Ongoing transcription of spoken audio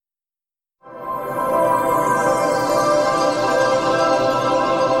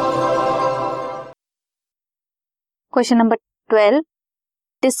Question number 12,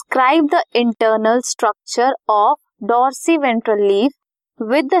 describe the internal structure of dorsiventral leaf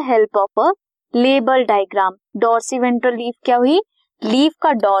with the help of a label diagram. dorsiventral leaf क्या हुई? Leaf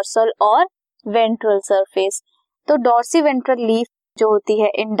का dorsal और ventral surface. तो dorsiventral leaf जो होती है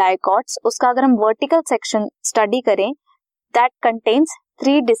इन डाइकॉट्स, उसका अगर हम वर्टिकल सेक्शन स्टडी करें, that contains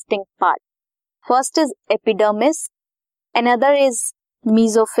 3 distinct part. First is epidermis, another is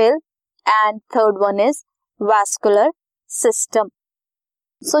mesophyll and third one is vascular system.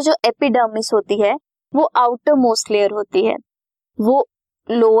 सो जो एपिडर्मिस होती है वो आउटर मोस्ट लेयर होती है, वो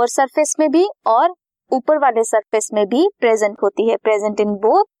लोअर सरफेस में भी और ऊपर वाले सरफेस में भी प्रेजेंट होती है। Present in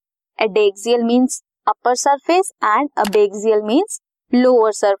both, adaxial means upper surface and abaxial means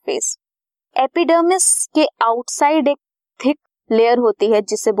lower surface. Epidermis के आउटसाइड एक थिक लेयर होती है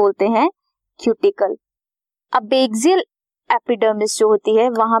जिसे बोलते हैं क्यूटिकल। अबेक्सियल एपिडर्मिस जो होती है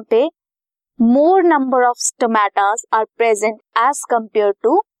वहां पे more number of stomatas are present as compare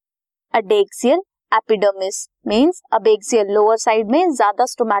to adaxial epidermis, means abaxial lower side में ज्यादा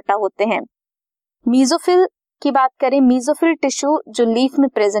स्टोमेटा होते हैं। मेसोफिल की बात करें, मेसोफिल टिश्यू जो लीफ में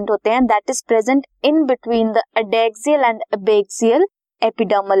प्रेजेंट होते हैं, that is present in between the adaxial and abaxial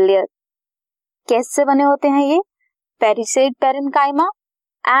epidermal layer. कैसे बने होते हैं ये? पेरिसेड पेरेन्काइमा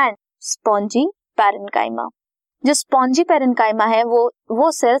एंड स्पॉन्जी पेरेन्काइमा। जो स्पॉन्जी पेरेन्काइमा है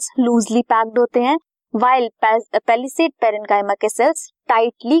वो सेल्स लूजली पैक्ड होते हैं, व्हाइल पेलिसेड पेरेन्काइमा के सेल्स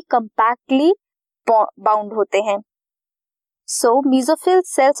टाइटली कंपैक्टली बाउंड होते हैं। सो mesophyll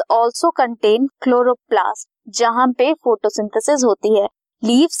cells also contain chloroplast, जहां पे फोटोसिंथेसिस होती है।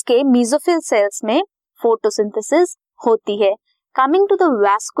 लीव्स के मेसोफिल सेल्स में फोटोसिंथेसिस होती है। Coming to the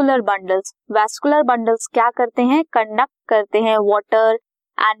vascular bundles, vascular bundles क्या करते हैं? कंडक्ट करते हैं water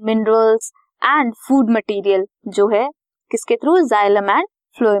and minerals and food material, जो है किसके थ्रू? जाइलम एंड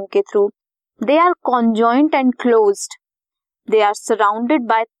फ्लोएम के through. They are conjoint and closed, they are surrounded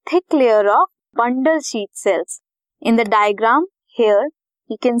by thick layer of bundle sheath cells. In the diagram here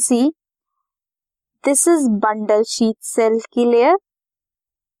you can see this is bundle sheath cell की layer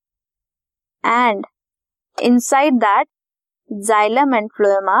and inside that xylem and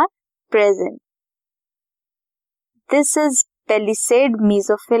phloem are present. This is palisade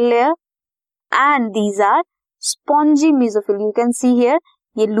mesophyll layer and these are spongy mesophyll. You can see here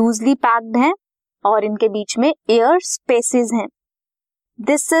ये loosely packed हैं और इनके बीच में air spaces हैं.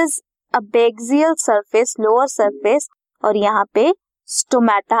 This is abaxial surface, lower surface, और यहाँ पे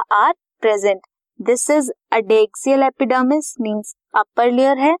stomata are present. This is adaxial epidermis means upper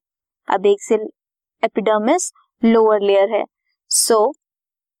layer है, अबेक्सियल एपिडर्मिस लोअर लेयर है। सो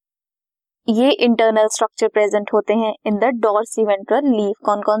ये इंटरनल स्ट्रक्चर प्रेजेंट होते हैं इन द डॉर्सिवेंट्रल लीफ।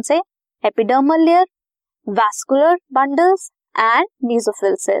 कौन कौन से? Epidermal layer, vascular bundles and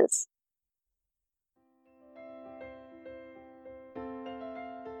mesophyll cells.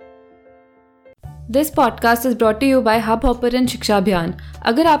 This podcast is brought to you by Hubhopper and Shiksha अभियान।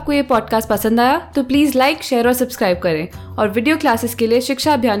 अगर आपको ये पॉडकास्ट पसंद आया तो प्लीज़ लाइक, शेयर और सब्सक्राइब करें और वीडियो क्लासेस के लिए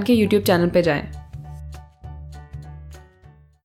शिक्षा अभियान के YouTube चैनल पर जाएं।